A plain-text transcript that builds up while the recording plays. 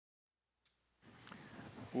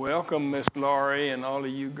Welcome, Miss Laurie, and all of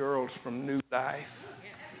you girls from New Life.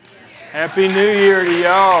 Happy New Year to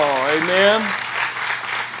y'all. Amen.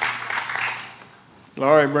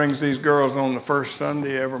 Laurie brings these girls on the first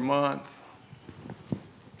Sunday every month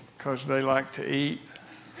because they like to eat.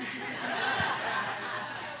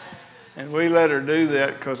 And we let her do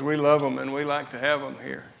that because we love them and we like to have them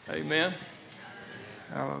here. Amen.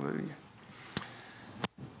 Hallelujah.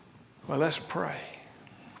 Well, let's pray.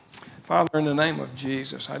 Father, in the name of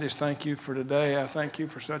Jesus, I just thank you for today. I thank you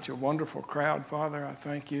for such a wonderful crowd, Father. I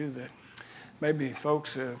thank you that maybe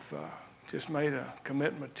folks have just made a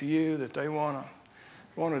commitment to you that they want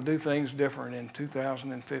to do things different in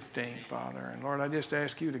 2015, Father. And Lord, I just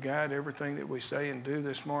ask you to guide everything that we say and do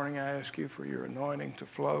this morning. I ask you for your anointing to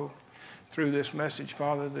flow through this message,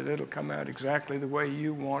 Father, that it'll come out exactly the way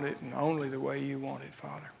you want it and only the way you want it,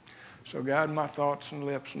 Father. So guide my thoughts and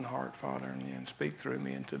lips and heart, Father, and speak through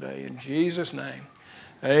me in today. In Jesus' name,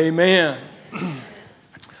 amen.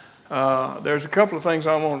 There's a couple of things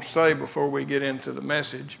I want to say before we get into the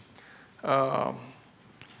message.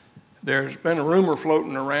 There's been a rumor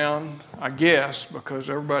floating around, I guess, because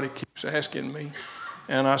everybody keeps asking me.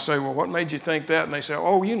 And I say, well, what made you think that? And they say,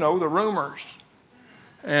 oh, you know, the rumors.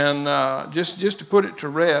 And just to put it to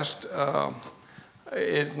rest,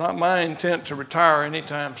 it's not my intent to retire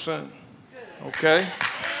anytime soon, okay?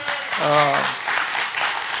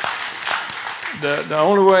 The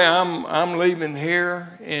only way I'm leaving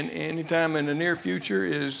here anytime in the near future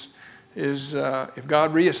is if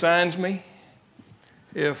God reassigns me.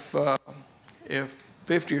 If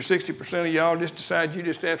 50 or 60% of y'all just decide you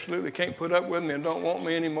just absolutely can't put up with me and don't want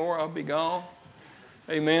me anymore, I'll be gone.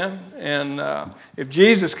 Amen. And if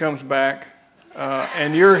Jesus comes back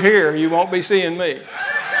and you're here, you won't be seeing me.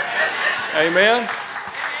 Amen.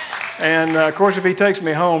 And of course, if he takes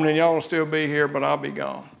me home, then y'all will still be here, but I'll be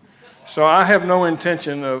gone. So I have no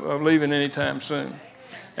intention of leaving anytime soon.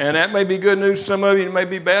 And that may be good news to some of you, it may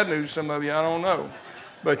be bad news to some of you, I don't know.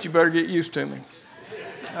 But you better get used to me.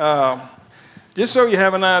 Just so you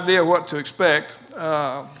have an idea of what to expect,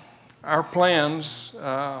 our plans,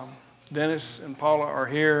 Dennis and Paula are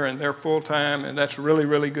here and they're full-time, and that's really,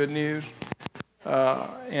 really good news.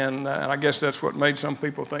 And I guess that's what made some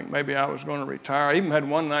people think maybe I was going to retire. I even had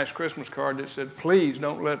one nice Christmas card that said, please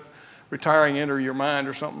don't let retiring enter your mind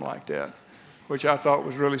or something like that, which I thought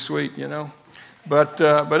was really sweet, you know. But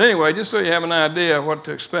anyway, just so you have an idea of what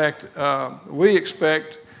to expect, we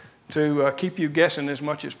expect to keep you guessing as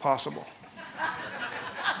much as possible.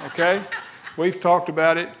 Okay? We've talked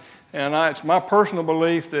about it, and it's my personal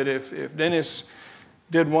belief that if Dennis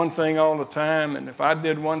did one thing all the time, and if I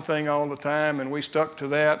did one thing all the time, and we stuck to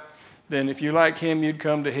that, then if you like him, you'd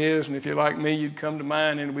come to his, and if you like me, you'd come to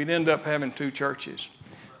mine, and we'd end up having two churches.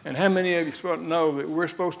 And how many of you know that we're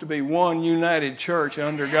supposed to be one united church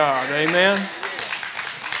under God? Amen?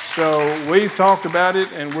 So we've talked about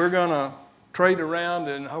it, and we're going to trade around,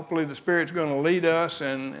 and hopefully the Spirit's going to lead us,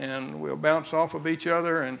 and we'll bounce off of each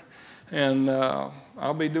other, and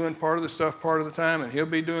I'll be doing part of the stuff part of the time, and he'll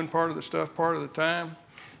be doing part of the stuff part of the time.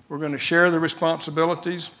 We're going to share the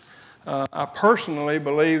responsibilities. I personally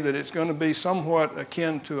believe that it's going to be somewhat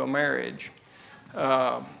akin to a marriage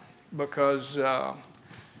because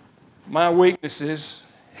my weaknesses,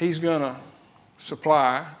 he's going to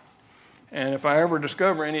supply. And if I ever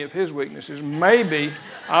discover any of his weaknesses, maybe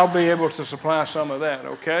I'll be able to supply some of that,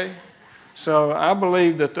 okay? So I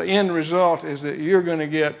believe that the end result is that you're going to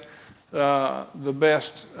get the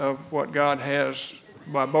best of what God has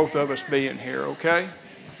by both of us being here, okay?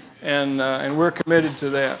 And we're committed to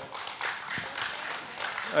that.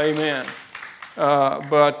 Amen.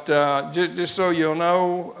 But just so you'll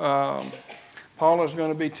know, Paula's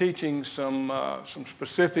going to be teaching some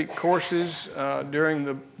specific courses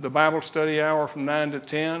during the Bible study hour from 9 to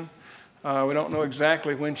 10. We don't know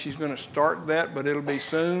exactly when she's going to start that, but it'll be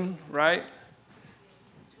soon, right?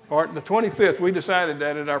 The 25th, we decided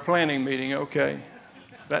that at our planning meeting, okay.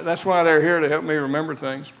 That's why they're here, to help me remember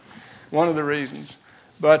things, one of the reasons.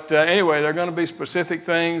 But anyway, they're going to be specific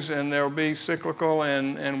things, and they'll be cyclical,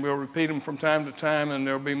 and we'll repeat them from time to time, and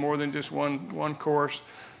there'll be more than just one course.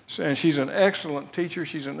 And she's an excellent teacher.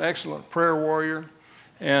 She's an excellent prayer warrior,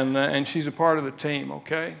 and she's a part of the team,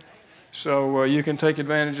 okay? So you can take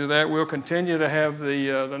advantage of that. We'll continue to have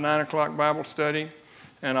the 9 o'clock Bible study,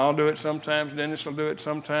 and I'll do it sometimes. Dennis will do it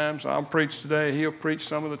sometimes. I'll preach today. He'll preach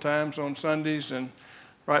some of the times on Sundays, and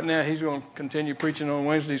right now he's going to continue preaching on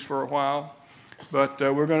Wednesdays for a while. But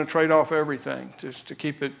we're going to trade off everything just to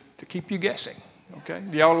keep you guessing, okay?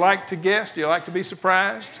 Do y'all like to guess? Do you like to be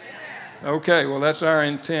surprised? Okay, well, that's our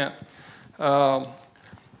intent.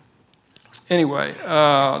 Anyway,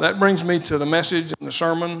 that brings me to the message and the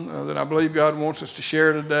sermon that I believe God wants us to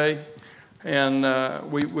share today. And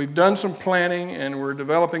we've done some planning, and we're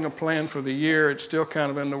developing a plan for the year. It's still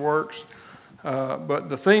kind of in the works. But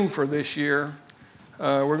the theme for this year,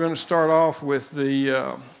 we're going to start off with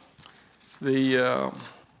the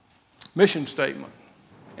mission statement.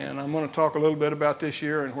 And I'm going to talk a little bit about this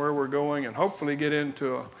year and where we're going, and hopefully get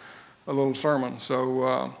into a little sermon.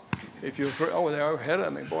 So if you'll, they're ahead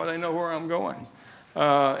of me. Boy, they know where I'm going.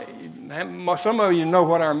 Some of you know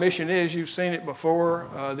what our mission is. You've seen it before.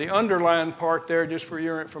 The underlined part there, just for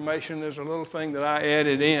your information, is a little thing that I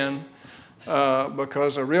added in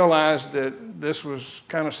because I realized that this was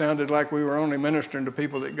kind of sounded like we were only ministering to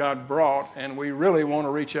people that God brought, and we really want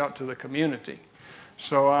to reach out to the community.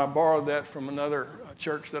 So I borrowed that from another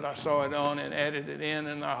church that I saw it on and added it in,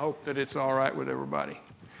 and I hope that it's all right with everybody.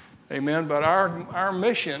 Amen. But our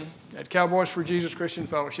mission at Cowboys for Jesus Christian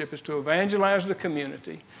Fellowship is to evangelize the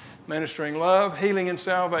community, ministering love, healing, and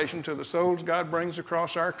salvation to the souls God brings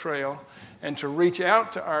across our trail, and to reach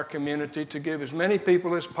out to our community to give as many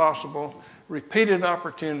people as possible repeated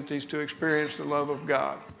opportunities to experience the love of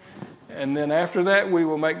God. And then after that, we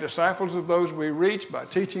will make disciples of those we reach by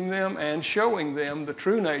teaching them and showing them the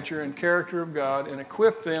true nature and character of God, and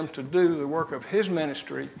equip them to do the work of His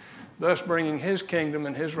ministry, thus bringing His kingdom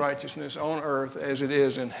and His righteousness on earth as it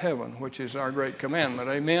is in heaven, which is our great commandment.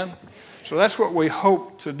 Amen? So that's what we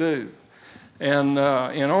hope to do. And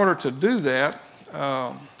in order to do that,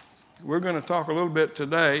 we're going to talk a little bit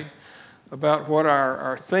today about what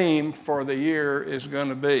our theme for the year is going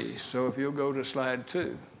to be. So if you'll go to slide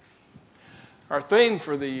 2. Our theme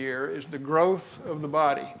for the year is the growth of the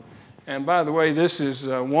body. And by the way, this is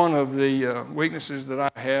one of the weaknesses that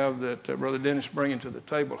I have that Brother Dennis is bringing to the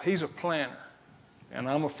table. He's a planner, and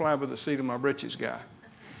I'm a fly by the seat of my britches guy.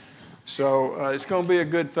 So it's going to be a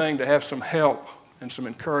good thing to have some help and some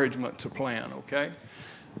encouragement to plan, okay?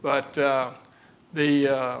 But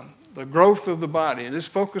the growth of the body, this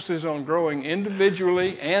focuses on growing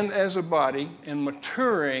individually and as a body and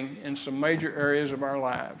maturing in some major areas of our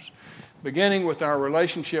lives, beginning with our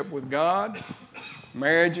relationship with God,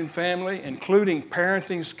 marriage and family, including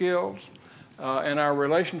parenting skills, and our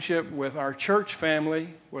relationship with our church family,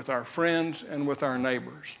 with our friends, and with our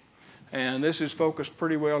neighbors. And this is focused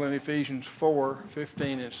pretty well in Ephesians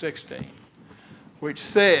 4:15 and 16, which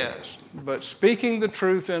says, "But speaking the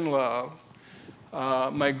truth in love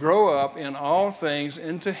may grow up in all things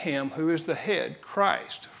into Him who is the head,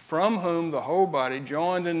 Christ, from whom the whole body,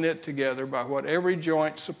 joined and knit together by what every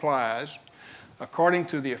joint supplies, according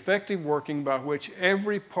to the effective working by which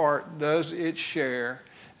every part does its share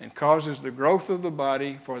and causes the growth of the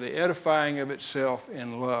body for the edifying of itself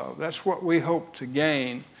in love." That's what we hope to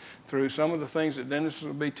gain through some of the things that Dennis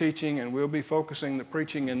will be teaching, and we'll be focusing the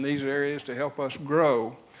preaching in these areas to help us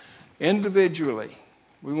grow individually.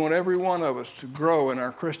 We want every one of us to grow in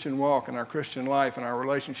our Christian walk and our Christian life and our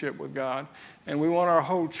relationship with God, and we want our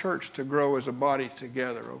whole church to grow as a body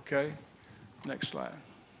together, okay? Next slide.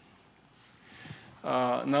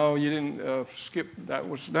 No, you didn't skip. That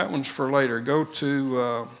one's for later. Go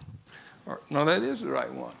to, no, that is the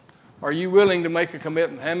right one. Are you willing to make a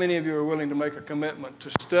commitment? How many of you are willing to make a commitment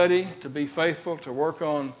to study, to be faithful, to work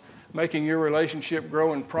on making your relationship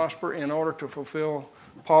grow and prosper in order to fulfill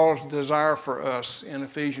Paul's desire for us in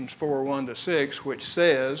Ephesians 4:1-6, which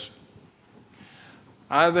says,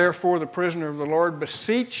 "I therefore, the prisoner of the Lord,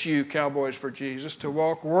 beseech you, Cowboys for Jesus, to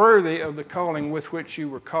walk worthy of the calling with which you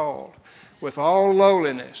were called, with all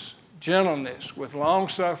lowliness, gentleness, with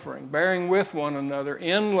long-suffering, bearing with one another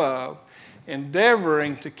in love,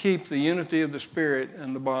 endeavoring to keep the unity of the Spirit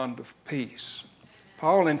and the bond of peace."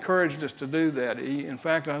 Paul encouraged us to do that. In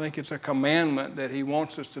fact, I think it's a commandment that he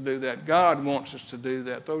wants us to do that. God wants us to do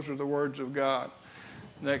that. Those are the words of God.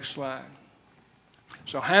 Next slide.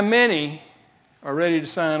 So how many are ready to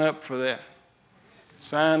sign up for that?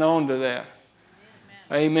 Sign on to that.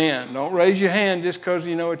 Amen. Don't raise your hand just because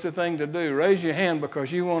you know it's a thing to do. Raise your hand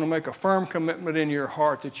because you want to make a firm commitment in your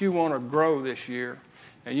heart that you want to grow this year,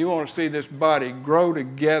 and you want to see this body grow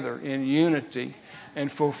together in unity and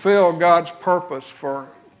fulfill God's purpose for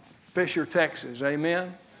Fisher, Texas.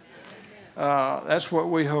 Amen? That's what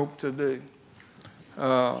we hope to do.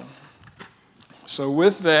 So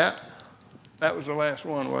with that was the last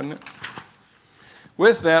one, wasn't it?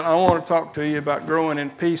 With that, I want to talk to you about growing in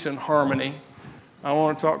peace and harmony. I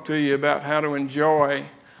want to talk to you about how to enjoy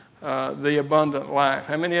the abundant life.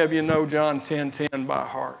 How many of you know John 10:10 by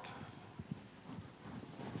heart?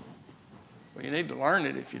 Well, you need to learn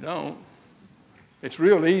it if you don't. It's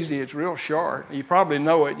real easy. It's real short. You probably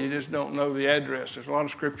know it. You just don't know the address. There's a lot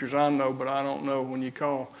of scriptures I know, but I don't know when you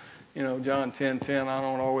call You know, John 10:10, I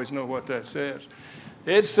don't always know what that says.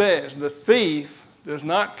 It says, the thief does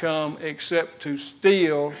not come except to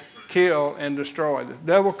steal, kill, and destroy. The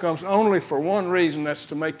devil comes only for one reason, that's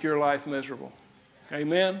to make your life miserable.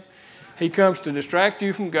 Amen? He comes to distract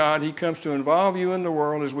you from God. He comes to involve you in the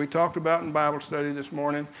world, as we talked about in Bible study this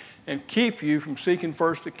morning, and keep you from seeking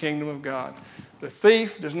first the kingdom of God. The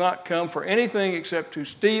thief does not come for anything except to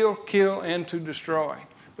steal, kill, and to destroy.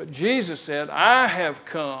 But Jesus said, I have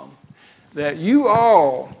come that you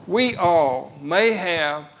all, we all, may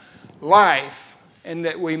have life, and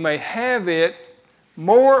that we may have it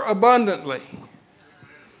more abundantly.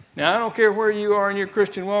 Now, I don't care where you are in your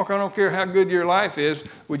Christian walk. I don't care how good your life is.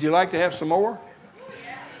 Would you like to have some more?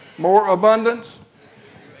 More abundance?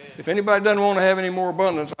 If anybody doesn't want to have any more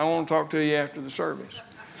abundance, I want to talk to you after the service.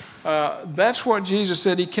 That's what Jesus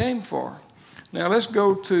said he came for. Now, let's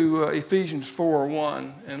go to Ephesians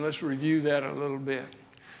 4:1, and let's review that a little bit.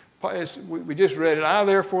 We just read it. I,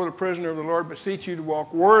 therefore, the prisoner of the Lord, beseech you to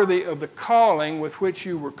walk worthy of the calling with which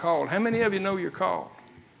you were called. How many of you know you're called?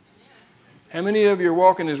 How many of you are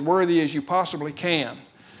walking as worthy as you possibly can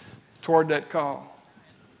toward that call?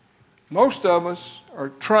 Most of us are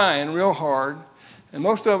trying real hard, and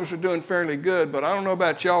most of us are doing fairly good, but I don't know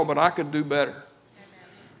about y'all, but I could do better.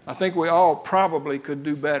 I think we all probably could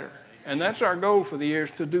do better. And that's our goal for the year,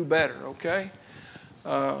 is to do better, okay?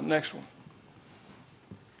 Next one.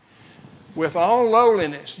 With all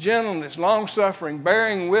lowliness, gentleness, long-suffering,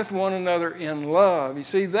 bearing with one another in love. You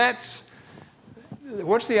see,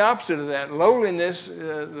 what's the opposite of that? Lowliness,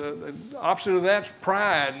 the opposite of that's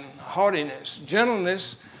pride and haughtiness.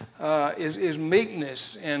 Gentleness is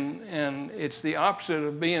meekness, and it's the opposite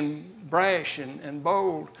of being brash and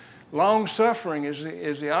bold. Long-suffering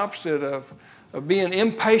is the opposite of being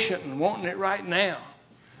impatient and wanting it right now.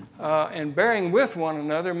 And bearing with one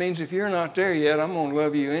another means if you're not there yet, I'm going to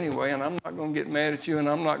love you anyway, and I'm not going to get mad at you, and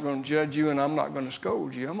I'm not going to judge you, and I'm not going to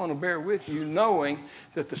scold you. I'm going to bear with you, knowing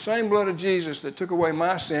that the same blood of Jesus that took away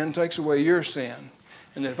my sin takes away your sin.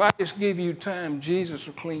 And that if I just give you time, Jesus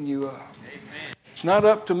will clean you up. Amen. It's not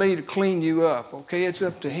up to me to clean you up, okay? It's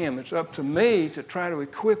up to him. It's up to me to try to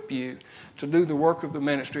equip you to do the work of the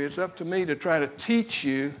ministry. It's up to me to try to teach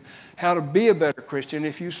you how to be a better Christian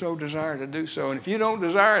if you so desire to do so. And if you don't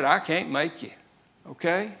desire it, I can't make you,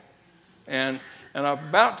 okay? And I'm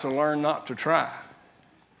about to learn not to try,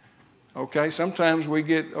 okay? Sometimes we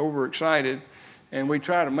get overexcited and we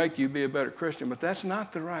try to make you be a better Christian, but that's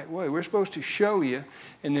not the right way. We're supposed to show you,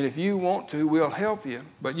 and then if you want to, we'll help you.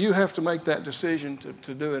 But you have to make that decision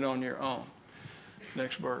to do it on your own.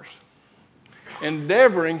 Next verse.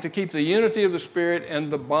 Endeavoring to keep the unity of the Spirit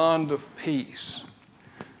and the bond of peace.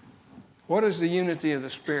 What is the unity of the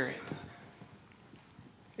Spirit?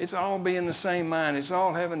 It's all being the same mind. It's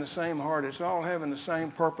all having the same heart. It's all having the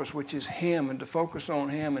same purpose, which is him, and to focus on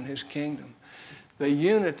him and his kingdom. The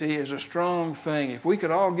unity is a strong thing. If we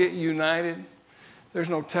could all get united,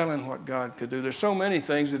 there's no telling what God could do. There's so many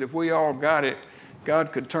things that if we all got it,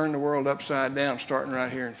 God could turn the world upside down, starting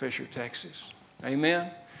right here in Fisher, Texas.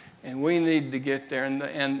 Amen? And we need to get there.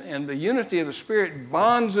 And the unity of the Spirit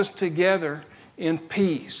bonds us together in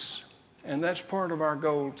peace. And that's part of our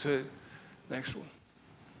goal too. Next one.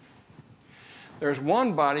 There's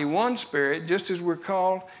one body, one Spirit, just as we're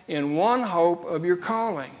called in one hope of your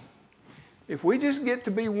calling. If we just get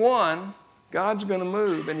to be one, God's going to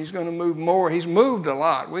move, and he's going to move more. He's moved a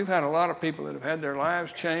lot. We've had a lot of people that have had their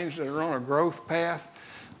lives changed, that are on a growth path,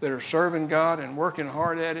 that are serving God and working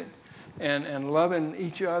hard at it and loving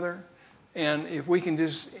each other. And if we can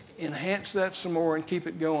just enhance that some more and keep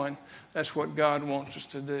it going, that's what God wants us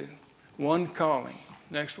to do. One calling.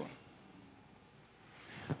 Next one.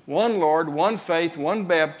 One Lord, one faith, one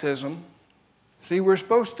baptism. See, we're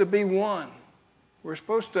supposed to be one. We're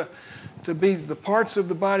supposed to be the parts of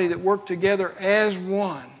the body that work together as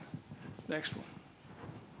one. Next one.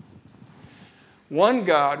 One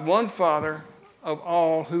God, one Father of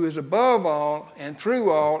all, who is above all and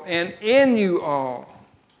through all and in you all.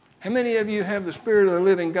 How many of you have the Spirit of the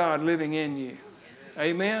living God living in you?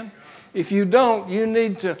 Amen? If you don't, you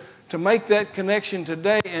need to make that connection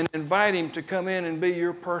today and invite him to come in and be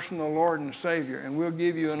your personal Lord and Savior. And we'll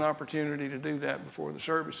give you an opportunity to do that before the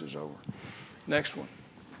service is over. Next one.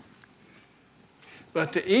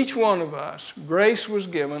 But to each one of us, grace was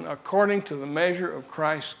given according to the measure of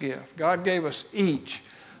Christ's gift. God gave us each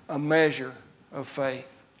a measure of faith.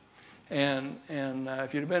 And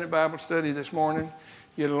if you'd have been at Bible study this morning,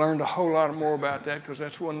 you'd have learned a whole lot more about that, because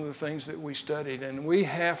that's one of the things that we studied. And we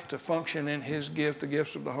have to function in his gift, the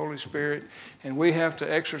gifts of the Holy Spirit, and we have to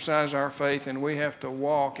exercise our faith, and we have to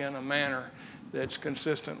walk in a manner that's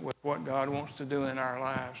consistent with what God wants to do in our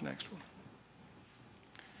lives. Next one.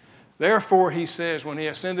 Therefore, he says, when he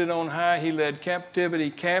ascended on high, he led captivity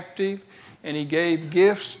captive, and he gave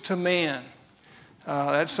gifts to men.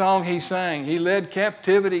 That song he sang, he led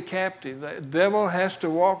captivity captive. The devil has to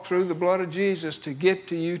walk through the blood of Jesus to get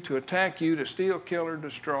to you, to attack you, to steal, kill, or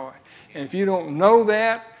destroy. And if you don't know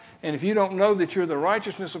that, and if you don't know that you're the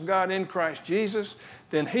righteousness of God in Christ Jesus,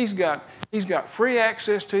 then he's got free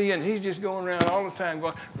access to you, and he's just going around all the time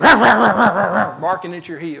going, rah, rah, rah, rah, rah, rah, barking at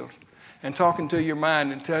your heels and talking to your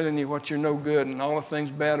mind and telling you what you're no good and all the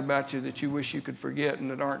things bad about you that you wish you could forget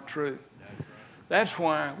and that aren't true. That's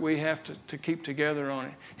why we have to keep together on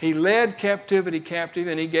it. He led captivity captive,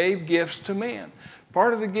 and he gave gifts to men.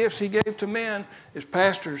 Part of the gifts he gave to men is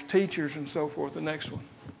pastors, teachers, and so forth. The next one.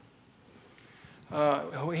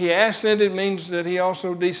 He ascended means that he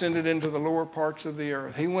also descended into the lower parts of the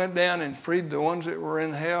earth. He went down and freed the ones that were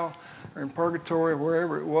in hell or in purgatory or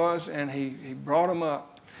wherever it was, and he brought them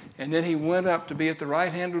up. And then he went up to be at the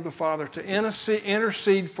right hand of the Father to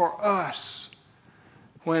intercede for us.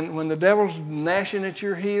 When the devil's gnashing at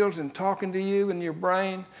your heels and talking to you in your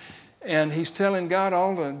brain, and he's telling God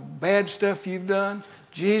all the bad stuff you've done,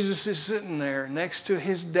 Jesus is sitting there next to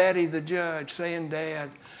his daddy, the judge, saying,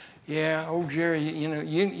 Dad, yeah, old Jerry,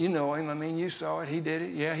 you know him. I mean, you saw it. He did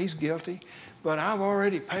it. Yeah, he's guilty. But I've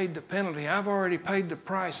already paid the penalty. I've already paid the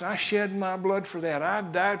price. I shed my blood for that. I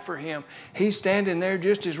died for him. He's standing there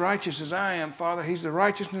just as righteous as I am, Father. He's the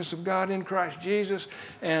righteousness of God in Christ Jesus.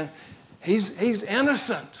 And he's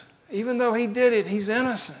innocent. Even though he did it, he's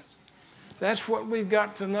innocent. That's what we've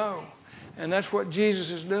got to know. And that's what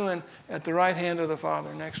Jesus is doing at the right hand of the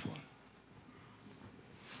Father. Next one.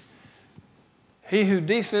 He who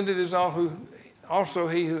descended is also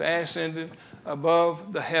he who ascended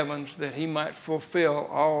above the heavens, that he might fulfill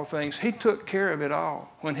all things. He took care of it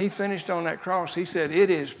all. When he finished on that cross, he said, it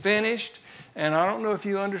is finished. And I don't know if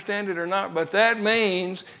you understand it or not, but that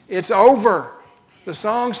means it's over. The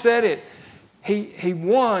song said it. He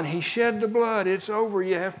won. He shed the blood. It's over.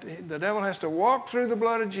 The devil has to walk through the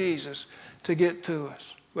blood of Jesus to get to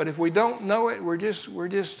us. But if we don't know it, we're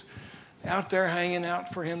just out there hanging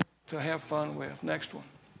out for him to have fun with. Next one.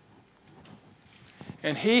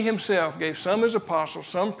 And he himself gave some as apostles,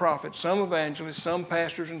 some prophets, some evangelists, some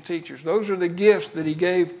pastors and teachers. Those are the gifts that he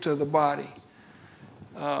gave to the body.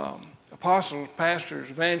 Apostles, pastors,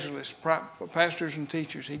 evangelists, pastors and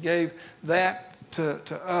teachers. He gave that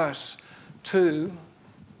to us to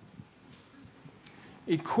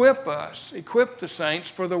equip the saints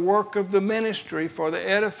for the work of the ministry, for the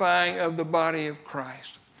edifying of the body of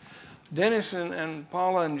Christ. Dennis and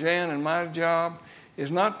Paula and Jan and my job is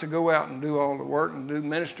not to go out and do all the work and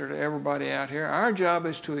minister to everybody out here. Our job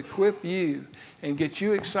is to equip you and get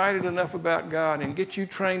you excited enough about God and get you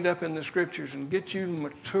trained up in the Scriptures and get you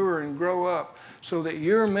mature and grow up so that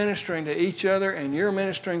you're ministering to each other and you're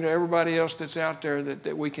ministering to everybody else that's out there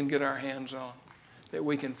that we can get our hands on, that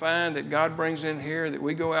we can find, that God brings in here, that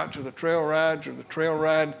we go out to the trail rides or the trail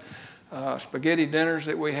ride spaghetti dinners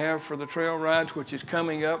that we have for the trail rides, which is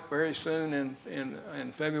coming up very soon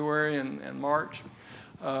in February and March.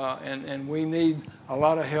 And we need a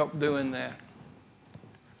lot of help doing that.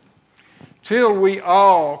 Till we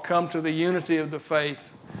all come to the unity of the faith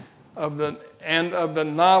and of the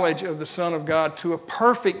knowledge of the Son of God, to a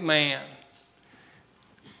perfect man.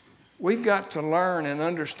 We've got to learn and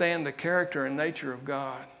understand the character and nature of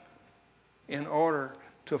God in order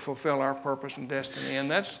to fulfill our purpose and destiny. And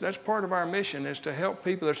that's part of our mission, is to help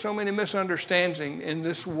people. There's so many misunderstandings in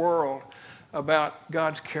this world about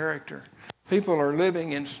God's character. People are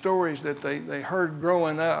living in stories that they heard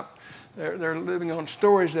growing up. They're living on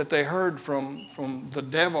stories that they heard from the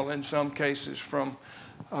devil in some cases, from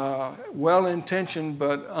well-intentioned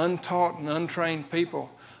but untaught and untrained people.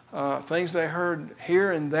 Things they heard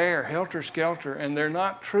here and there, helter-skelter, and they're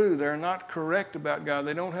not true. They're not correct about God.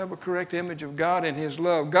 They don't have a correct image of God and his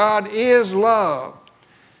love. God is love.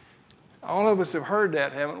 All of us have heard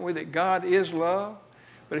that, haven't we, that God is love?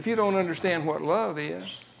 But if you don't understand what love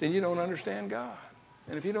is, then you don't understand God.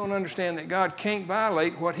 And if you don't understand that God can't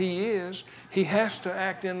violate what he is, he has to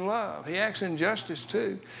act in love. He acts in justice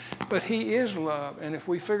too, but he is love. And if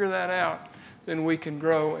we figure that out, then we can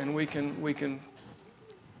grow and we can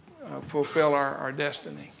fulfill our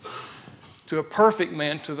destiny. To a perfect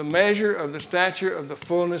man, to the measure of the stature of the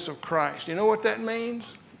fullness of Christ. You know what that means?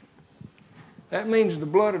 That means the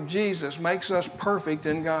blood of Jesus makes us perfect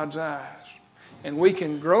in God's eyes. And we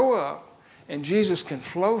can grow up, and Jesus can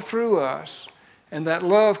flow through us, and that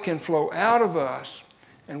love can flow out of us,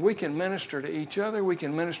 and we can minister to each other. We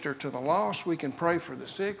can minister to the lost. We can pray for the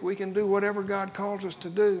sick. We can do whatever God calls us to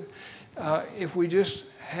do. if we just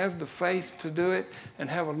have the faith to do it and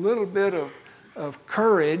have a little bit of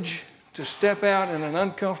courage to step out in an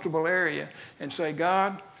uncomfortable area and say,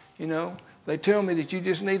 God, you know, they tell me that you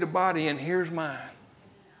just need a body and here's mine.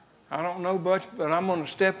 I don't know much, but I'm going to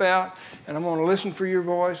step out and I'm going to listen for your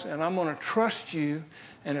voice and I'm going to trust you.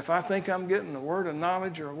 And if I think I'm getting a word of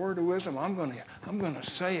knowledge or a word of wisdom, I'm going to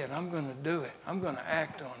say it. I'm going to do it. I'm going to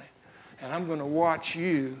act on it. And I'm going to watch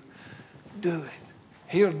you do it.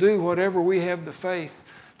 He'll do whatever we have the faith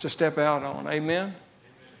to step out on. Amen?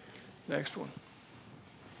 Next one.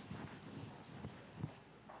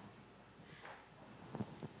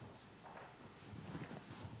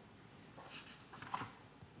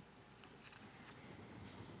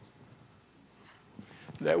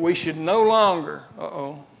 That we should no longer,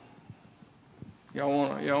 y'all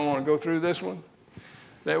want to go through this one?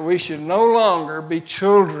 That we should no longer be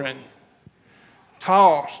children,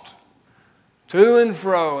 tossed to and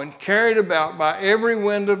fro and carried about by every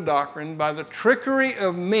wind of doctrine, by the trickery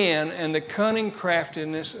of men and the cunning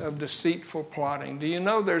craftiness of deceitful plotting. Do you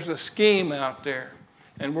know there's a scheme out there?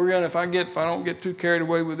 And we're going to, if I don't get too carried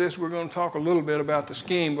away with this, we're going to talk a little bit about the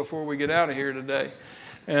scheme before we get out of here today.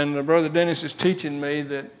 And Brother Dennis is teaching me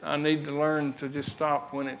that I need to learn to just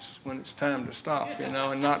stop when it's time to stop, you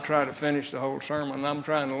know, and not try to finish the whole sermon. I'm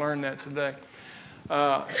trying to learn that today.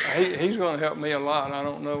 He's going to help me a lot. I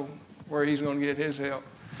don't know where he's going to get his help.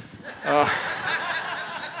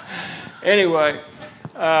 Anyway,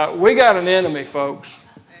 we got an enemy, folks,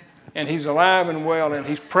 and he's alive and well, and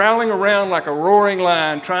he's prowling around like a roaring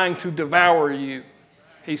lion trying to devour you.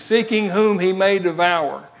 He's seeking whom he may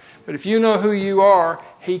devour. But if you know who you are,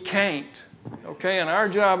 he can't. Okay? And our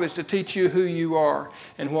job is to teach you who you are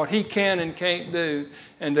and what he can and can't do,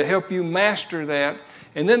 and to help you master that,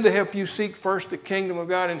 and then to help you seek first the kingdom of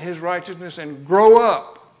God and his righteousness and grow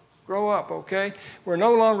up. Grow up, okay? We're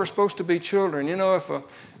no longer supposed to be children. You know,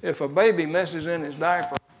 if a baby messes in his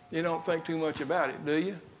diaper, you don't think too much about it, do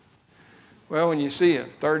you? Well, when you see a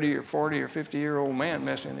 30 or 40 or 50-year-old man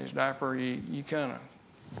mess in his diaper, you kind of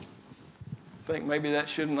think maybe that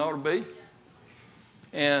shouldn't ought to be.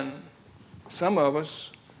 And some of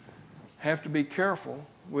us have to be careful.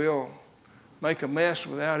 We'll make a mess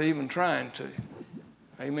without even trying to.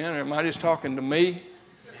 Amen? Or am I just talking to me?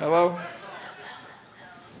 Hello?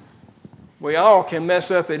 We all can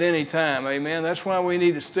mess up at any time. Amen? That's why we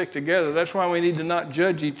need to stick together. That's why we need to not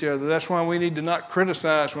judge each other. That's why we need to not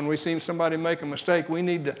criticize when we see somebody make a mistake. We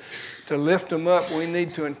need to lift them up. We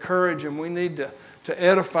need to encourage them. We need to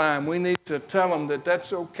edify them. We need to tell them that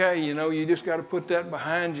that's okay. You know, you just got to put that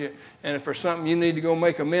behind you. And if there's something you need to go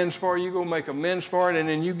make amends for, you go make amends for it, and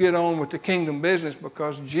then you get on with the kingdom business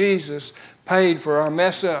because Jesus paid for our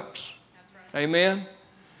mess ups. That's right. Amen?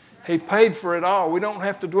 He paid for it all. We don't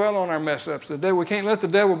have to dwell on our mess ups. We can't let the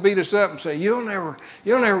devil beat us up and say, you'll never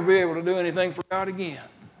be able to do anything for God again.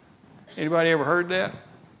 Anybody ever heard that?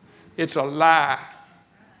 It's a lie.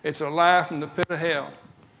 It's a lie from the pit of hell.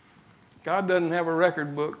 God doesn't have a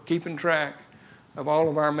record book keeping track of all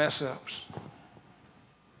of our mess ups.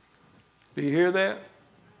 Do you hear that?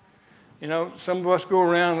 You know, some of us go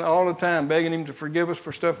around all the time begging him to forgive us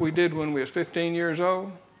for stuff we did when we was 15 years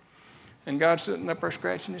old. And God's sitting up there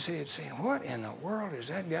scratching his head saying, what in the world is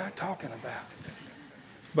that guy talking about?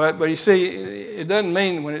 But you see, it doesn't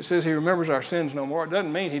mean when it says he remembers our sins no more, it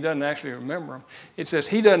doesn't mean he doesn't actually remember them. It says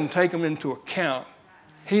he doesn't take them into account.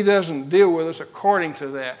 He doesn't deal with us according to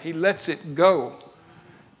that. He lets it go.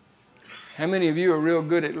 How many of you are real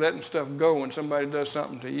good at letting stuff go when somebody does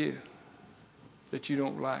something to you that you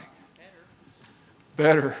don't like?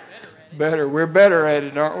 Better. We're better at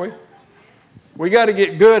it, aren't we? We got to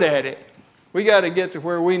get good at it. We got to get to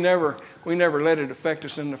where we never let it affect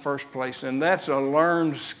us in the first place. And that's a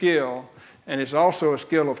learned skill, and it's also a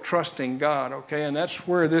skill of trusting God, okay? And that's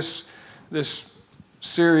where this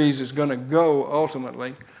series is going to go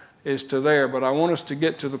ultimately, is to there. But I want us to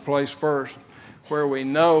get to the place first where we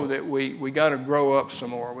know that we got to grow up some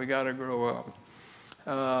more. We got to grow up.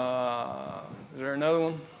 Is there another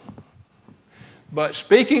one? But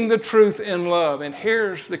speaking the truth in love, and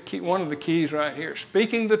here's the key, one of the keys right here.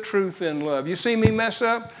 Speaking the truth in love. You see me mess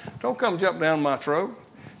up? Don't come jump down my throat.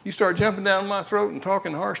 You start jumping down my throat and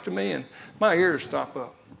talking harsh to me, and my ears stop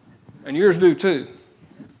up. And yours do too.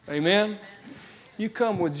 Amen? You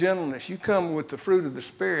come with gentleness. You come with the fruit of the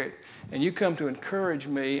Spirit, and you come to encourage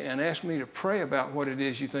me and ask me to pray about what it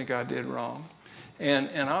is you think I did wrong.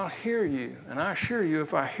 And I'll hear you. And I assure you,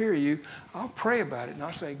 if I hear you, I'll pray about it. And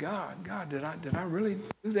I'll say, God, did I really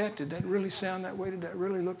do that? Did that really sound that way? Did that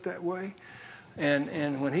really look that way?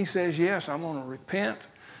 And when he says yes, I'm going to repent.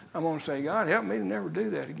 I'm going to say, God, help me to never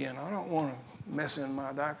do that again. I don't want to mess in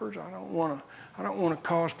my diapers. I don't want to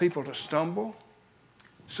cause people to stumble.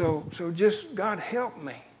 So just, God, help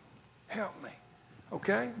me. Help me.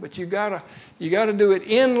 Okay? But you gotta do it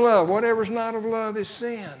in love. Whatever's not of love is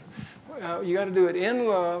sin. You got to do it in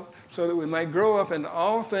love so that we may grow up into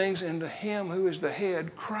all things into Him who is the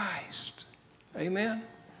head, Christ. Amen?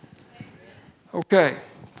 Okay.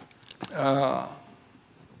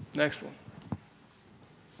 Next one.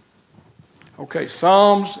 Okay,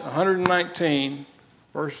 Psalms 119,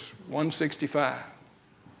 verse 165.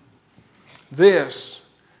 This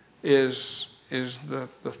is the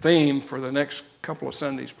theme for the next couple of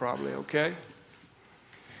Sundays probably, okay?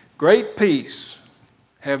 Great peace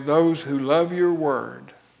have those who love your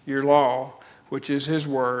word, your law, which is His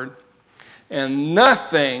word, and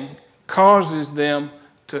nothing causes them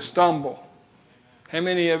to stumble. How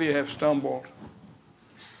many of you have stumbled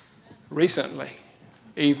recently,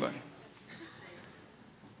 even?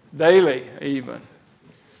 Daily, even.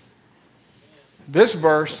 This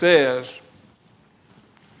verse says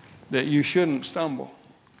that you shouldn't stumble.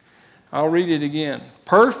 I'll read it again.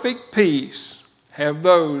 Perfect peace have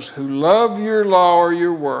those who love your law or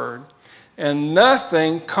your word, and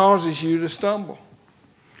nothing causes you to stumble.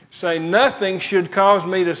 Say, nothing should cause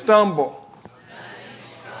me to stumble.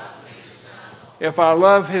 If I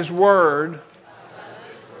love His word,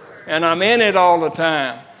 and I'm in it all the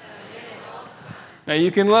time. Now,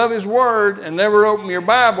 you can love His word and never open your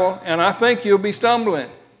Bible, and I think you'll be stumbling.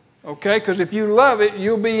 Okay? Because if you love it,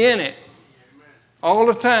 you'll be in it all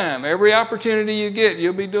the time. Every opportunity you get,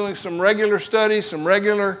 you'll be doing some regular studies, some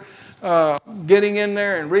regular getting in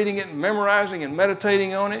there and reading it and memorizing and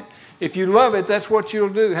meditating on it. If you love it, that's what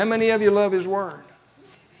you'll do. How many of you love His word?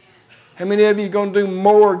 How many of you are going to do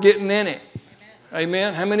more getting in it?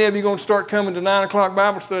 Amen. How many of you are going to start coming to 9 o'clock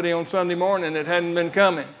Bible study on Sunday morning that hadn't been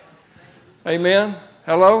coming? Amen.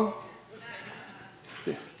 Hello?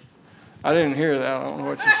 I didn't hear that. I don't know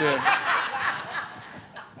what you said.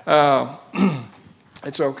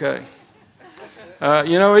 It's okay.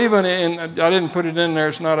 Even in, I didn't put it in there,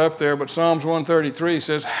 it's not up there, but Psalms 133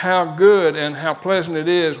 says, how good and how pleasant it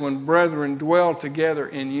is when brethren dwell together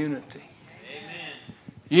in unity. Amen.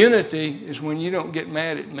 Unity is when you don't get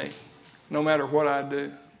mad at me, no matter what I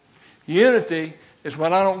do. Unity is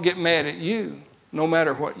when I don't get mad at you, no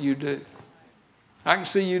matter what you do. I can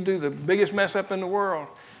see you do the biggest mess up in the world,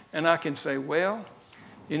 and I can say, well,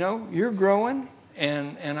 you're growing,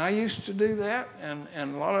 and I used to do that, and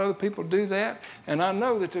a lot of other people do that, and I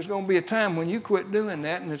know that there's going to be a time when you quit doing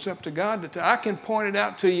that, and it's up to God I can point it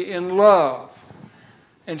out to you in love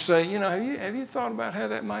and say, have you thought about how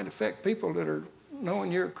that might affect people that are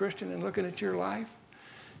knowing you're a Christian and looking at your life?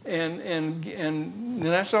 And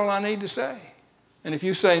that's all I need to say. And if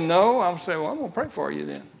you say no, I'll say, well, I'm going to pray for you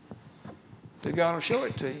then. That God will show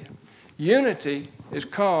it to you. Unity is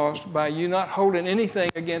caused by you not holding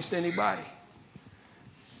anything against anybody.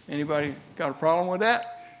 Anybody got a problem with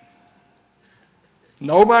that?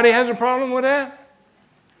 Nobody has a problem with that?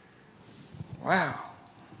 Wow.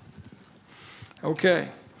 Okay.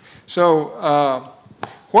 So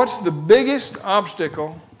what's the biggest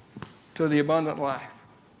obstacle to the abundant life?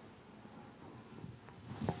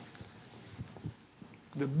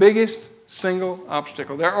 The biggest single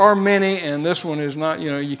obstacle. There are many, and this one is not,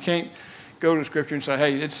 you can't go to Scripture and say,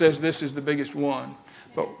 hey, it says this is the biggest one.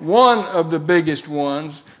 But one of the biggest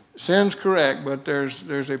ones, sin's correct, but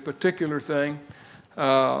there's a particular thing.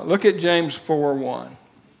 Look at James 4:1.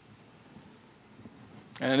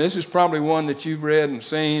 And this is probably one that you've read and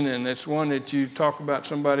seen, and it's one that you talk about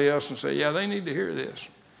somebody else and say, yeah, they need to hear this.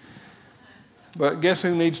 But guess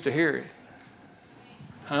who needs to hear it?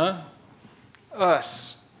 Huh?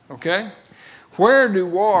 Us. Okay? Where do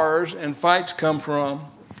wars and fights come from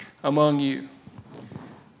among you?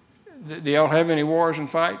 Do y'all have any wars and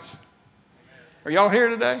fights? Are y'all here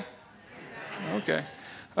today? Okay.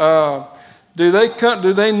 Do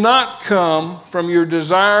they not come from your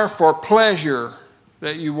desire for pleasure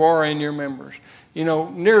that you war in your members?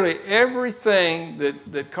 Nearly everything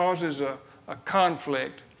that causes a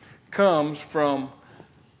conflict comes from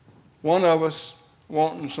one of us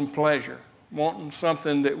wanting some pleasure, wanting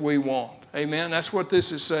something that we want. Amen? That's what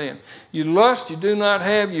this is saying. You lust, you do not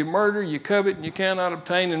have, you murder, you covet, and you cannot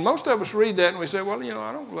obtain. And most of us read that and we say, well,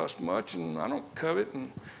 I don't lust much, and I don't covet, and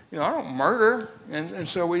I don't murder. And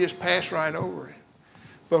so we just pass right over it.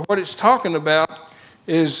 But what it's talking about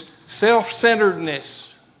is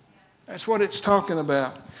self-centeredness. That's what it's talking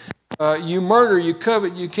about. You murder, you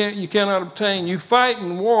covet, you cannot obtain. You fight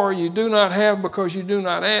in war, you do not have because you do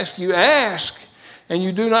not ask. You ask, and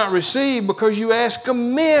you do not receive because you ask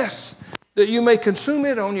amiss, that you may consume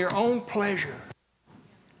it on your own pleasure.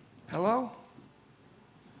 Hello?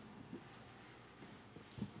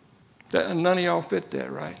 None of y'all fit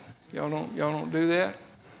that, right? Y'all don't do that?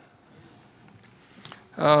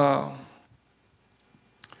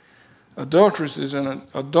 Adulteresses and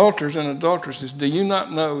adulteresses, do you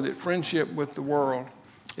not know that friendship with the world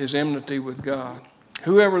is enmity with God?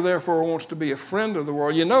 Whoever therefore wants to be a friend of the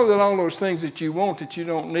world, you know that all those things that you want that you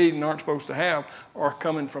don't need and aren't supposed to have are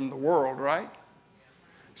coming from the world, right?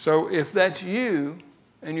 So if that's you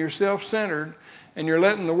and you're self-centered and you're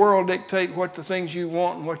letting the world dictate what the things you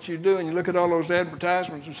want and what you do, and you look at all those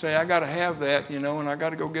advertisements and say, I got to have that, and I got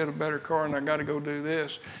to go get a better car, and I got to go do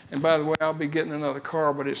this. And by the way, I'll be getting another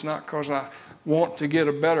car, but it's not because I want to get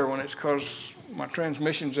a better one. It's because my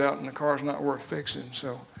transmission's out and the car's not worth fixing.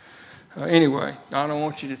 So anyway, I don't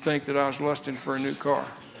want you to think that I was lusting for a new car.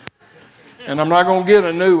 And I'm not going to get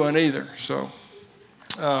a new one either. So,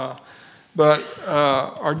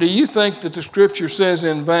 or do you think that the Scripture says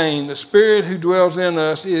in vain, the Spirit who dwells in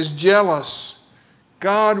us is jealous?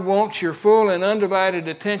 God wants your full and undivided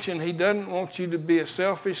attention. He doesn't want you to be a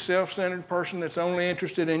selfish, self-centered person that's only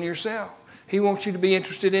interested in yourself. He wants you to be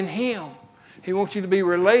interested in Him. He wants you to be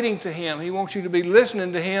relating to Him. He wants you to be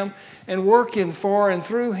listening to Him and working for and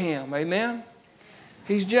through Him. Amen?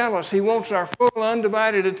 He's jealous. He wants our full,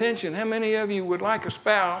 undivided attention. How many of you would like a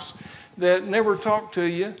spouse that never talked to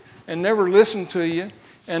you and never listened to you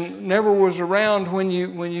and never was around when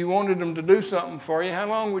you wanted them to do something for you? How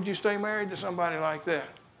long would you stay married to somebody like that?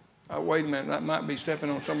 Wait a minute, that might be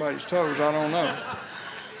stepping on somebody's toes. I don't know.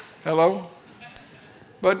 Hello?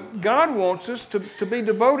 But God wants us to be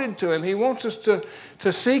devoted to Him. He wants us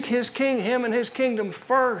to seek Him and His kingdom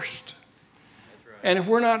first. Right. And if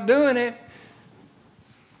we're not doing it,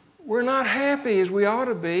 we're not happy as we ought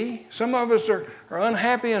to be. Some of us are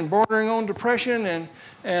unhappy and bordering on depression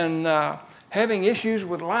and having issues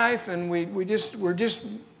with life, and we're just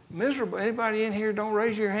miserable. Anybody in here, don't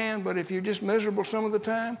raise your hand, but if you're just miserable some of the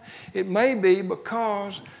time, it may be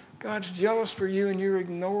because God's jealous for you and you're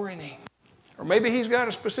ignoring Him. Or maybe He's got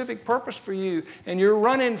a specific purpose for you and you're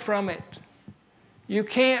running from it. You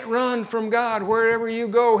can't run from God. Wherever you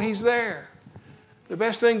go, He's there. The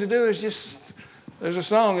best thing to do is there's a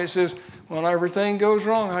song that says, when everything goes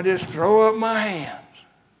wrong, I just throw up my hands.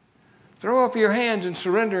 Throw up your hands and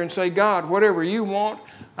surrender and say, God, whatever you want,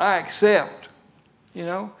 I accept.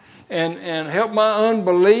 And help my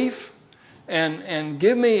unbelief and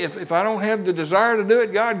give me, if I don't have the desire to do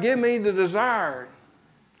it, God, give me the desire.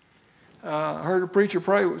 I heard a preacher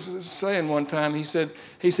saying one time, he said,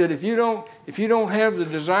 if you don't have the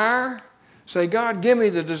desire, say, God, give me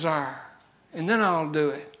the desire, and then I'll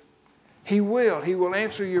do it. He will. He will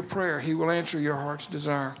answer your prayer. He will answer your heart's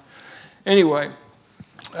desire. Anyway,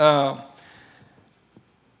 the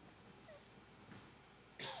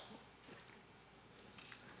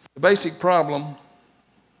basic problem,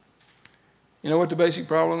 you know what the basic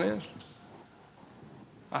problem is?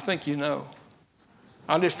 I think you know.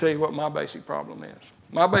 I'll just tell you what my basic problem is.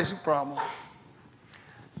 My basic problem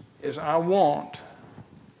is I want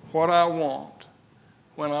what I want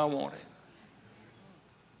when I want it.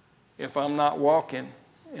 If I'm not walking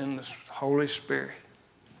in the Holy Spirit.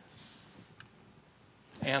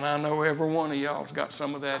 And I know every one of y'all's got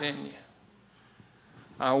some of that in you.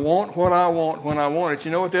 I want what I want when I want it.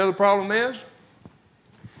 You know what the other problem is?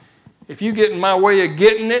 If you get in my way of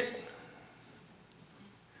getting it,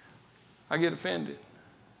 I get offended.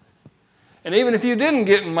 And even if you didn't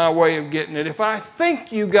get in my way of getting it, if I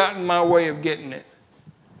think you got in my way of getting it,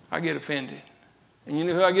 I get offended. And you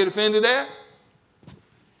know who I get offended at?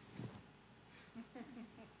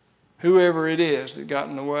 Whoever it is that got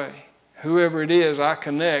in the way. Whoever it is, I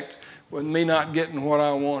connect with me not getting what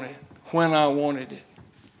I wanted, when I wanted it.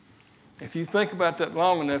 If you think about that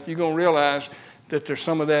long enough, you're going to realize that there's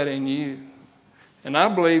some of that in you. And I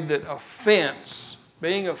believe that offense,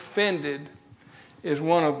 being offended, is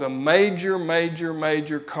one of the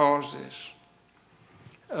major causes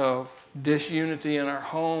of disunity in our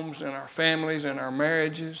homes, in our families, in our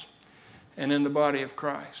marriages, and in the body of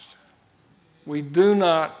Christ. We do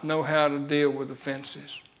not know how to deal with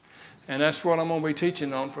offenses. And that's what I'm going to be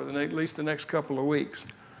teaching on for at least the next couple of weeks.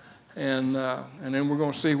 And then we're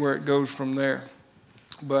going to see where it goes from there.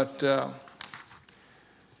 But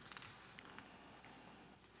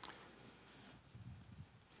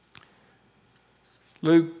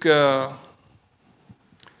Luke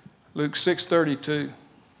 6:32.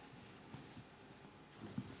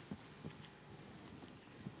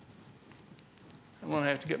 I'm going to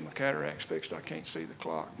have to get my cataracts fixed. I can't see the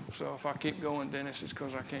clock. So if I keep going, Dennis, it's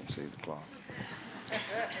because I can't see the clock.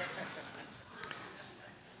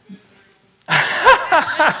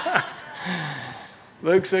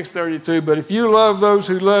 Luke 6:32, but if you love those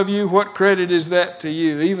who love you, what credit is that to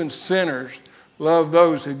you? Even sinners love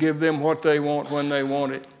those who give them what they want when they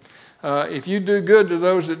want it. If you do good to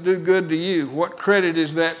those that do good to you, what credit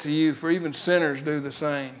is that to you? For even sinners do the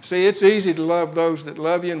same. See, it's easy to love those that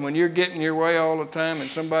love you, and when you're getting your way all the time and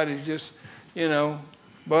somebody's just,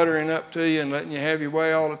 buttering up to you and letting you have your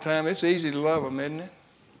way all the time, it's easy to love them, isn't it?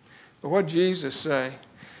 But what did Jesus say?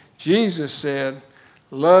 Jesus said,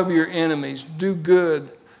 love your enemies, do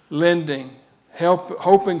good, lending,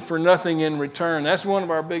 hoping for nothing in return. That's one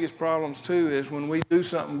of our biggest problems too, is when we do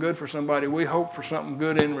something good for somebody, we hope for something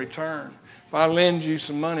good in return. If I lend you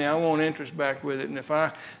some money, I want interest back with it. And if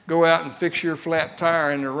I go out and fix your flat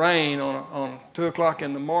tire in the rain on 2 o'clock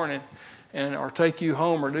in the morning, or take you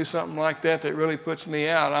home or do something like that really puts me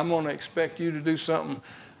out, I'm going to expect you to do something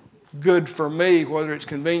good for me, whether it's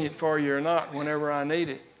convenient for you or not, whenever I need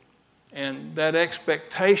it. And that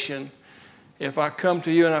expectation, if I come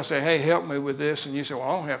to you and I say, hey, help me with this, and you say, well,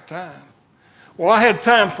 I don't have time. Well, I had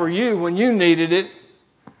time for you when you needed it.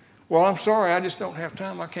 Well, I'm sorry, I just don't have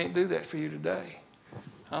time. I can't do that for you today.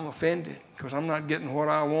 I'm offended because I'm not getting what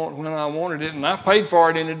I want when I wanted it, and I paid for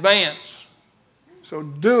it in advance. So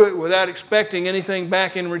do it without expecting anything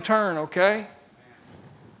back in return, okay?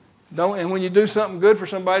 And when you do something good for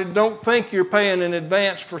somebody, don't think you're paying in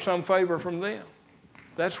advance for some favor from them.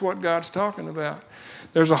 That's what God's talking about.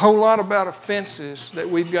 There's a whole lot about offenses that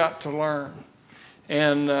we've got to learn.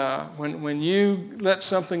 And when you let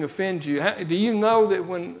something offend you, do you know that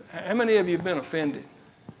how many of you have been offended?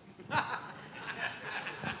 How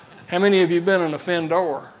many of you have been an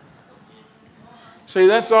offender? See,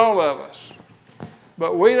 that's all of us.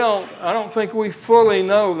 But I don't think we fully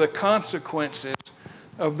know the consequences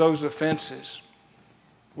of those offenses.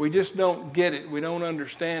 We just don't get it. We don't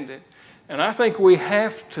understand it. And I think we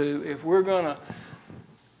have to, if we're going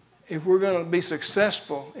to be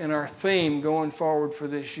successful in our theme going forward for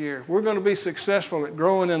this year, if we're going to be successful at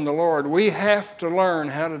growing in the Lord, we have to learn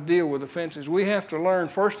how to deal with offenses. We have to learn,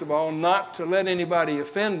 first of all, not to let anybody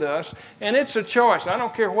offend us. And it's a choice. I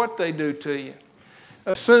don't care what they do to you.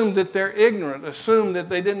 Assume that they're ignorant. Assume that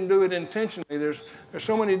they didn't do it intentionally. There's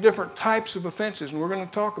so many different types of offenses, and we're going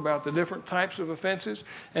to talk about the different types of offenses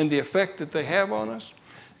and the effect that they have on us.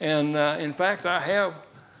 And in fact, I have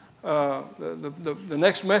the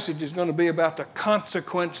next message is going to be about the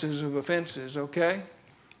consequences of offenses, okay?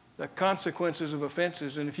 The consequences of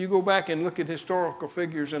offenses. And if you go back and look at historical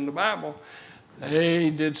figures in the Bible, they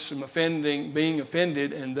did some being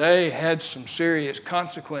offended, and they had some serious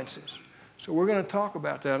consequences. So we're going to talk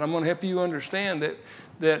about that. I'm going to help you understand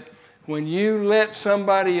that when you let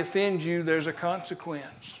somebody offend you, there's a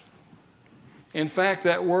consequence. In fact,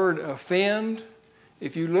 that word offend,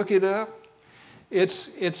 if you look it up,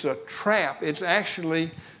 it's a trap. It's actually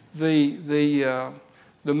the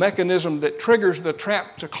mechanism that triggers the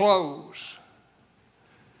trap to close.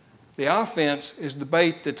 The offense is the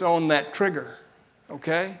bait that's on that trigger,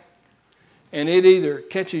 okay? And it either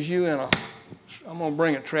catches you in I'm going to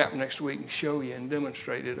bring a trap next week and show you and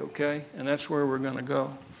demonstrate it, okay? And that's where we're going to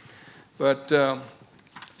go. But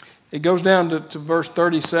it goes down to verse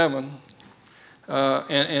 37.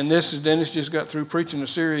 And this is, Dennis just got through preaching a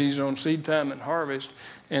series on seed time and harvest.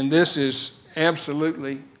 And this is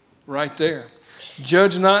absolutely right there.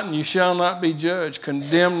 Judge not, and you shall not be judged.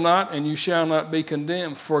 Condemn not, and you shall not be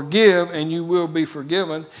condemned. Forgive, and you will be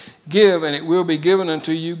forgiven. Give, and it will be given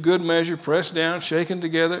unto you. Good measure, pressed down, shaken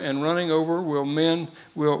together, and running over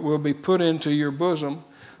will be put into your bosom.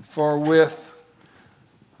 For with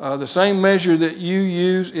the same measure that you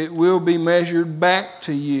use, it will be measured back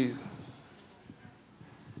to you.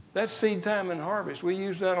 That's seed time and harvest. We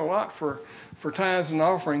use that a lot for tithes and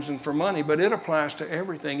offerings and for money, but it applies to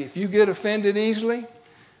everything. If you get offended easily,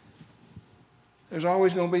 there's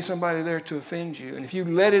always going to be somebody there to offend you. And if you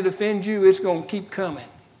let it offend you, it's going to keep coming.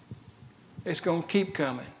 It's going to keep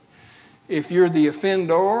coming. If you're the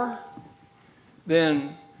offender,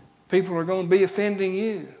 then people are going to be offending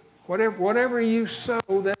you. Whatever you sow,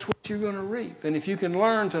 that's what you're going to reap. And if you can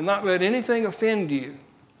learn to not let anything offend you,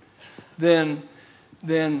 then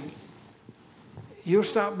you'll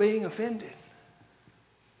stop being offended.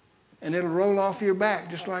 And it'll roll off your back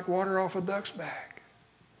just like water off a duck's back.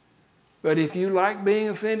 But if you like being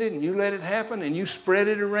offended and you let it happen and you spread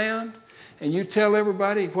it around and you tell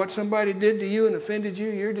everybody what somebody did to you and offended you,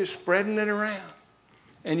 you're just spreading it around.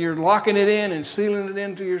 And you're locking it in and sealing it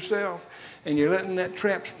into yourself, and you're letting that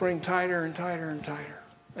trap spring tighter and tighter and tighter.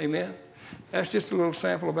 Amen? That's just a little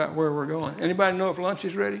sample about where we're going. Anybody know if lunch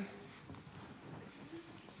is ready?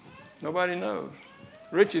 Nobody knows.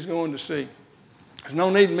 Rich is going to see. There's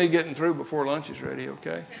no need in me getting through before lunch is ready,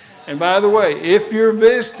 okay? And by the way, if you're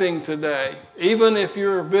visiting today, even if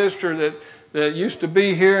you're a visitor that used to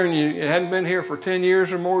be here and you hadn't been here for 10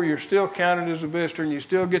 years or more, you're still counted as a visitor and you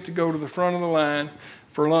still get to go to the front of the line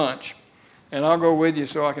for lunch. And I'll go with you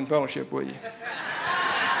so I can fellowship with you.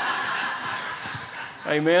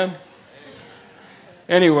 Amen?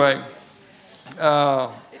 Anyway,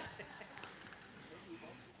 our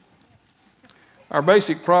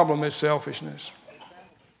basic problem is selfishness.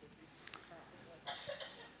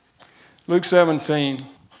 Luke 17,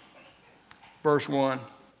 verse 1.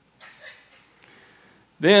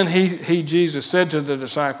 Then he, Jesus, said to the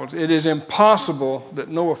disciples, "It is impossible that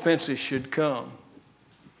no offenses should come."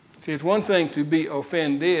 See, it's one thing to be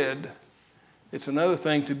offended. It's another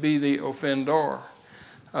thing to be the offender.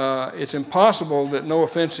 It's impossible that no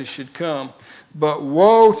offenses should come, but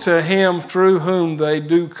woe to him through whom they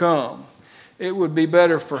do come. It would be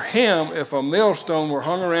better for him if a millstone were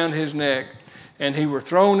hung around his neck and he were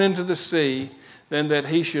thrown into the sea than that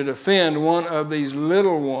he should offend one of these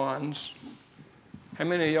little ones. How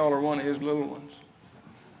many of y'all are one of his little ones?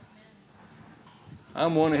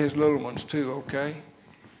 I'm one of his little ones too, okay?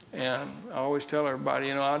 And I always tell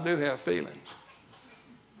everybody, I do have feelings.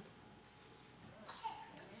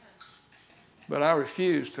 But I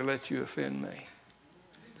refuse to let you offend me.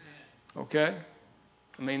 Okay?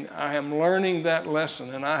 I mean, I am learning that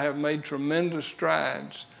lesson, and I have made tremendous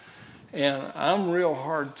strides. And I'm real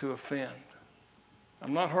hard to offend.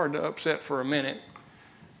 I'm not hard to upset for a minute,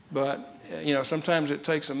 but sometimes it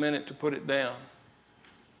takes a minute to put it down.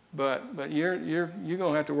 But you're going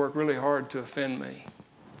to have to work really hard to offend me.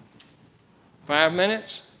 5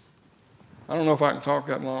 minutes? I don't know if I can talk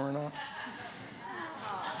that long or not.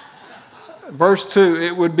 Verse 2,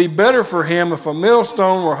 it would be better for him if a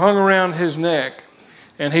millstone were hung around his neck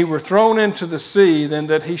and he were thrown into the sea than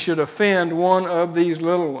that he should offend one of these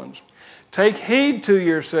little ones. Take heed to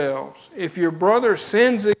yourselves. If your brother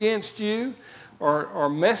sins against you or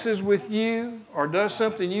messes with you or does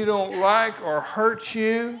something you don't like or hurts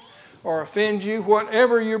you or offends you,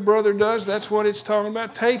 whatever your brother does, that's what it's talking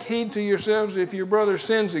about. Take heed to yourselves if your brother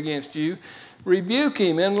sins against you. Rebuke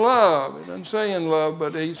him in love. It doesn't say in love,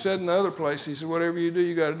 but he said in another place, he said, whatever you do,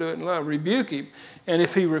 you got to do it in love. Rebuke him. And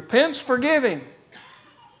if he repents, forgive him.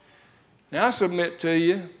 Now, I submit to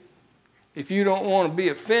you, if you don't want to be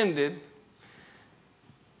offended,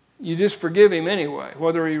 you just forgive him anyway,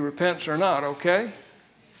 whether he repents or not, okay?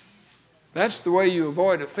 That's the way you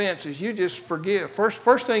avoid offense, is you just forgive.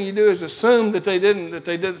 First thing you do is assume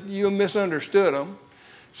that you misunderstood them.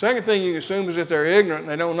 Second thing you assume is that they're ignorant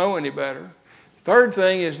and they don't know any better. Third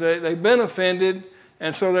thing is that they've been offended,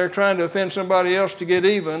 and so they're trying to offend somebody else to get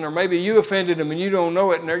even, or maybe you offended them and you don't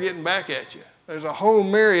know it and they're getting back at you. There's a whole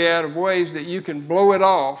myriad of ways that you can blow it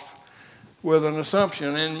off with an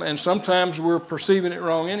assumption, and sometimes we're perceiving it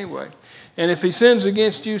wrong anyway. And if he sins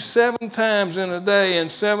against you 7 times in a day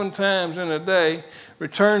and 7 times in a day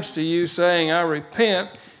returns to you saying, I repent,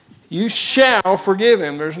 you shall forgive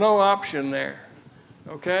him. There's no option there.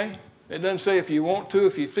 Okay? It doesn't say if you want to,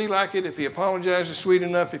 if you feel like it, if he apologizes sweet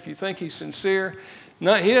enough, if you think he's sincere.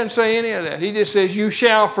 No, he doesn't say any of that. He just says you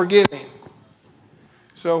shall forgive him.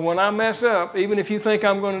 So when I mess up, even if you think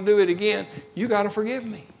I'm going to do it again, you got to forgive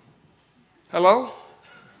me. Hello?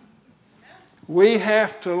 We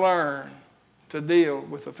have to learn to deal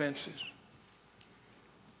with offenses.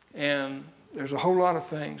 And there's a whole lot of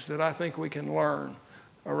things that I think we can learn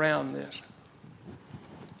around this.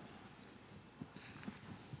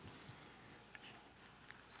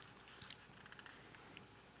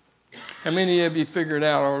 How many of you figured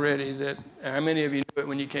out already that, how many of you knew it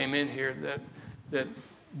when you came in here, that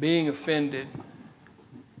being offended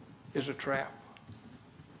is a trap?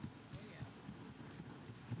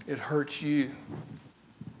 It hurts you.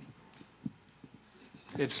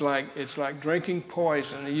 It's like drinking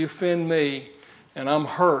poison. You offend me, and I'm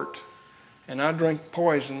hurt, and I drink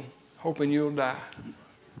poison hoping you'll die.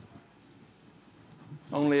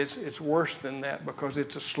 Only it's worse than that because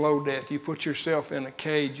it's a slow death. You put yourself in a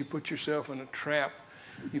cage. You put yourself in a trap.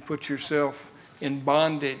 You put yourself in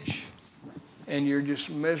bondage, and you're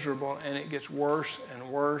just miserable, and it gets worse and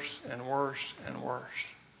worse and worse and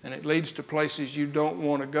worse. And it leads to places you don't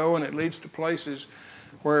want to go, and it leads to places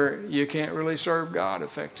where you can't really serve God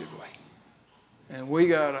effectively. And we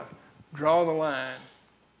got to draw the line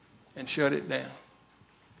and shut it down.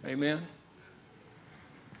 Amen?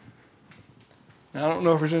 Now, I don't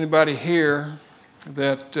know if there's anybody here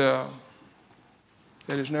that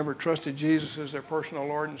has never trusted Jesus as their personal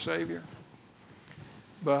Lord and Savior,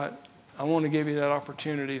 but I want to give you that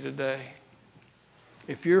opportunity today.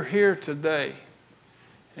 If you're here today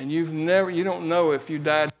and you don't know if you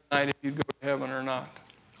died tonight if you go to heaven or not,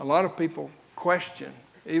 A lot of people question,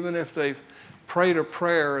 even if they've prayed a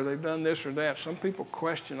prayer or they've done this or that. Some people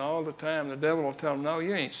question all the time. The devil will tell them, no,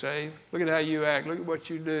 you ain't saved. Look at how you act. Look at what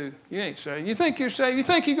you do. You ain't saved. You think you're saved? You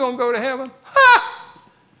think you're going to go to heaven? Ha!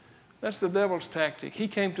 That's the devil's tactic. He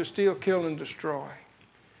came to steal, kill, and destroy.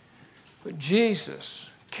 But Jesus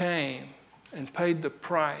came and paid the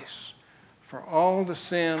price for all the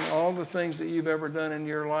sin, all the things that you've ever done in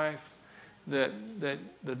your life that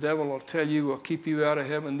the devil will tell you will keep you out of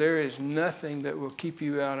heaven. There is nothing that will keep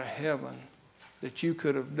you out of heaven that you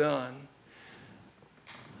could have done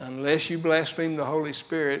unless you blaspheme the Holy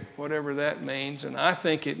Spirit, whatever that means. And I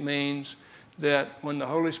think it means that when the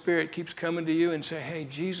Holy Spirit keeps coming to you and say, hey,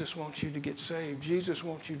 Jesus wants you to get saved. Jesus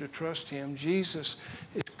wants you to trust him. Jesus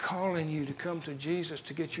is calling you to come to Jesus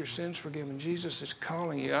to get your sins forgiven. Jesus is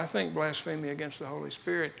calling you. I think blasphemy against the Holy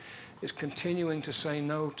Spirit is continuing to say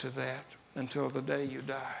no to that until the day you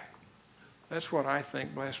die. That's what I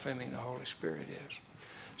think blaspheming the Holy Spirit is.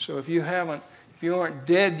 So if you aren't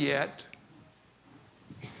dead yet,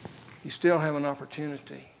 you still have an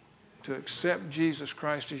opportunity to accept Jesus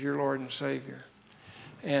Christ as your Lord and Savior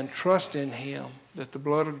and trust in him that the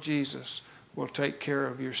blood of Jesus will take care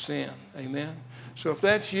of your sin. Amen? So if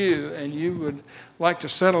that's you and you would like to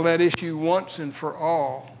settle that issue once and for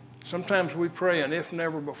all, sometimes we pray an if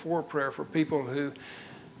never before prayer for people who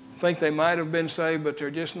think they might have been saved but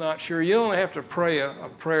they're just not sure. You only have to pray a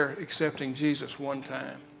prayer accepting Jesus one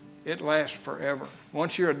time. It lasts forever.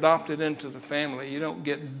 Once you're adopted into the family, you don't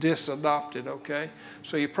get disadopted, okay?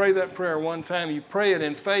 So you pray that prayer one time, you pray it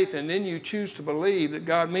in faith, and then you choose to believe that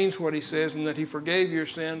God means what he says and that he forgave your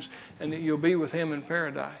sins and that you'll be with him in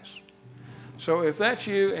paradise. So if that's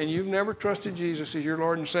you and you've never trusted Jesus as your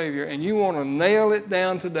Lord and Savior and you want to nail it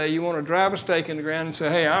down today, you want to drive a stake in the ground and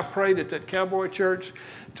say, hey, I prayed at that cowboy church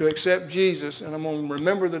to accept Jesus, and I'm going to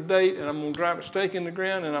remember the date, and I'm going to drive a stake in the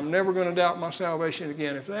ground, and I'm never going to doubt my salvation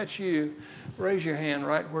again. If that's you, raise your hand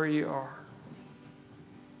right where you are.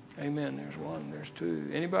 Amen. There's one. There's two.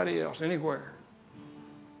 Anybody else? Anywhere?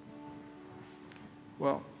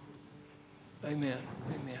 Well, amen.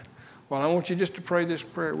 Amen. Well, I want you just to pray this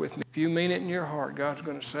prayer with me. If you mean it in your heart, God's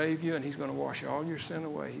going to save you, and he's going to wash all your sin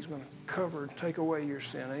away. He's going to cover and take away your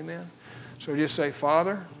sin. Amen. So just say,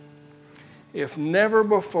 Father, if never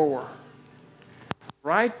before,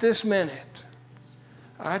 right this minute,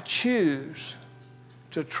 I choose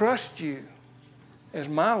to trust you as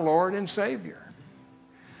my Lord and Savior.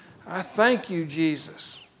 I thank you,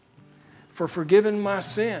 Jesus, for forgiving my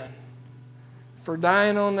sin, for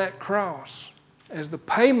dying on that cross as the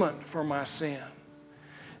payment for my sin.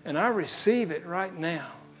 And I receive it right now.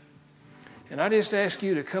 And I just ask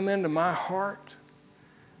you to come into my heart.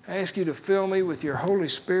 I ask you to fill me with your Holy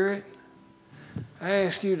Spirit. I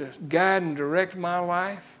ask you to guide and direct my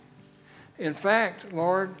life. In fact,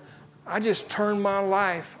 Lord, I just turn my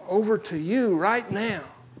life over to you right now.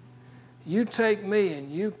 You take me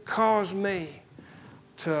and you cause me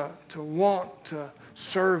to want to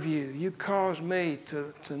serve you. You cause me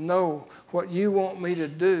to know what you want me to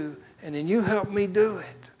do, and then you help me do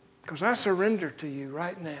it. Because I surrender to you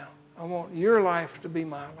right now. I want your life to be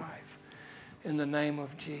my life. In the name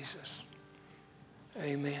of Jesus.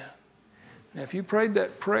 Amen. Now, if you prayed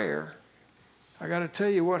that prayer, I got to tell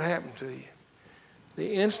you what happened to you.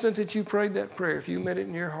 The instant that you prayed that prayer, if you meant it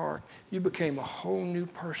in your heart, you became a whole new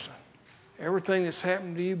person. Everything that's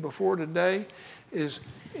happened to you before today is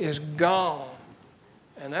gone.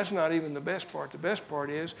 And that's not even the best part. The best part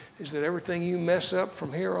is that everything you mess up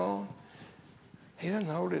from here on, he doesn't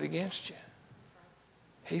hold it against you.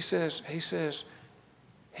 He says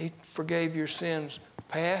he forgave your sins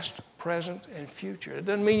past, present, and future. It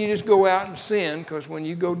doesn't mean you just go out and sin, because when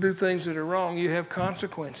you go do things that are wrong, you have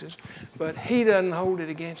consequences. But he doesn't hold it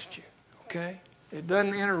against you, okay? It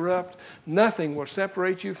doesn't interrupt. Nothing will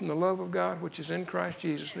separate you from the love of God, which is in Christ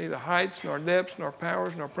Jesus. Neither heights, nor depths, nor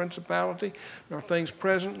powers, nor principality, nor things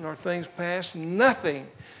present, nor things past. Nothing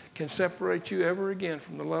can separate you ever again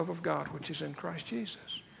from the love of God, which is in Christ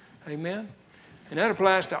Jesus. Amen? And that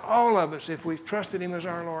applies to all of us if we've trusted him as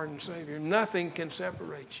our Lord and Savior. Nothing can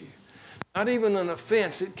separate you. Not even an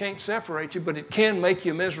offense. It can't separate you, but it can make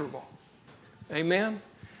you miserable. Amen?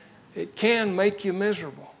 It can make you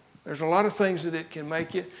miserable. There's a lot of things that it can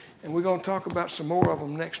make you, and we're going to talk about some more of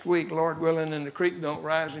them next week, Lord willing, and the creek don't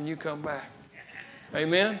rise and you come back.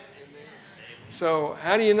 Amen? So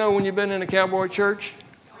how do you know when you've been in a cowboy church?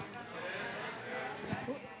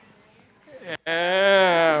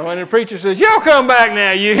 When the preacher says, y'all come back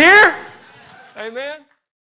now, you hear? Amen?